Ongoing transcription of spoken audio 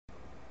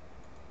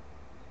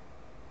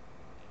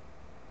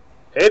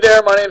Hey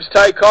there, my name's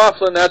Ty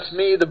Coughlin. That's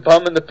me, the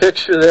bum in the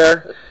picture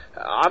there.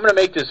 I'm going to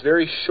make this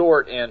very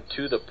short and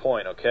to the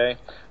point, okay?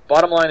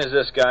 Bottom line is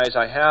this, guys.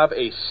 I have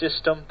a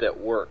system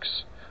that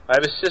works. I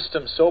have a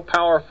system so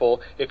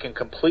powerful it can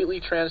completely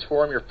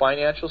transform your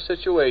financial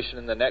situation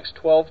in the next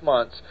 12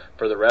 months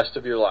for the rest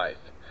of your life.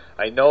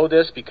 I know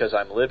this because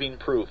I'm living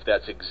proof.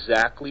 That's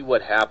exactly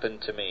what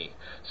happened to me.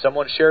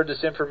 Someone shared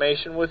this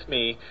information with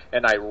me,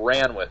 and I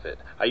ran with it.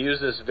 I use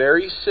this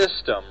very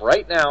system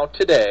right now,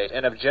 today,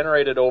 and have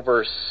generated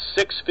over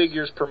 6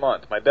 figures per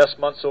month. My best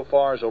month so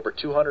far is over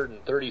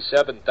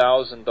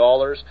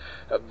 $237,000.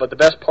 But the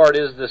best part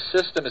is the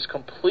system is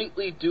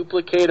completely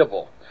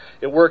duplicatable.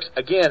 It works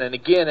again and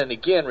again and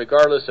again,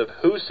 regardless of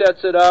who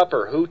sets it up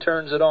or who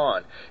turns it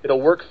on.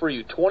 It'll work for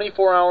you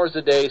 24 hours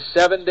a day,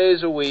 7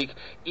 days a week,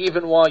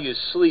 even while you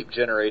sleep,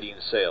 generating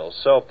sales.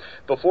 So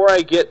before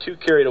I get too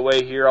carried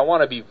away here, I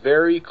want to be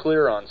very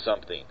clear on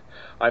something.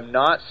 I'm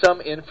not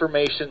some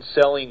information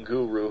selling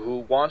guru who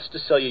wants to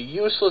sell you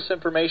useless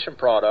information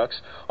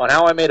products on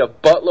how I made a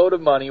buttload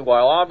of money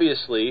while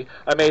obviously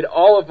I made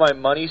all of my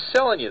money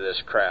selling you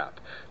this crap.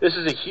 This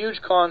is a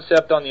huge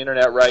concept on the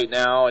internet right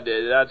now, and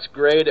that's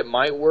great. It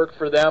might work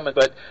for them,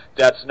 but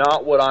that's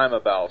not what I'm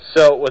about.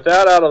 So with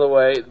that out of the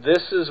way,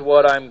 this is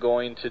what I'm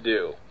going to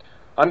do.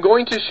 I'm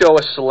going to show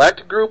a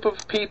select group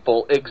of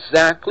people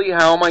exactly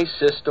how my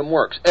system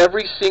works,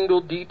 every single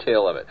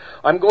detail of it.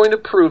 I'm going to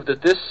prove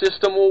that this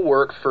system will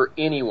work for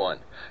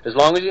anyone. As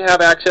long as you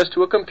have access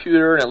to a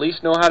computer and at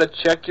least know how to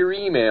check your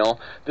email,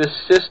 this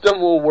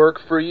system will work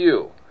for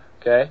you.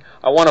 Okay?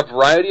 I want a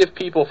variety of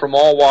people from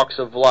all walks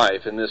of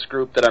life in this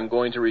group that I'm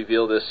going to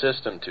reveal this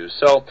system to.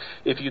 So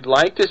if you'd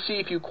like to see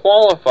if you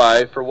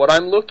qualify for what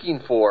I'm looking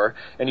for,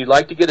 and you'd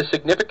like to get a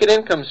significant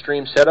income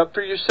stream set up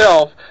for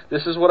yourself,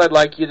 this is what I'd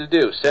like you to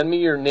do. Send me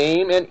your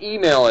name and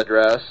email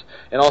address,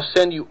 and I'll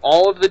send you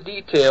all of the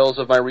details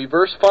of my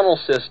reverse funnel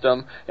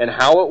system and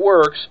how it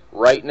works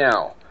right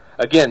now.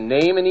 Again,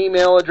 name and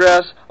email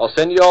address. I'll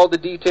send you all the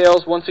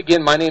details. Once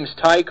again, my name's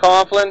Ty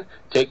Coughlin.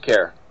 Take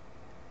care.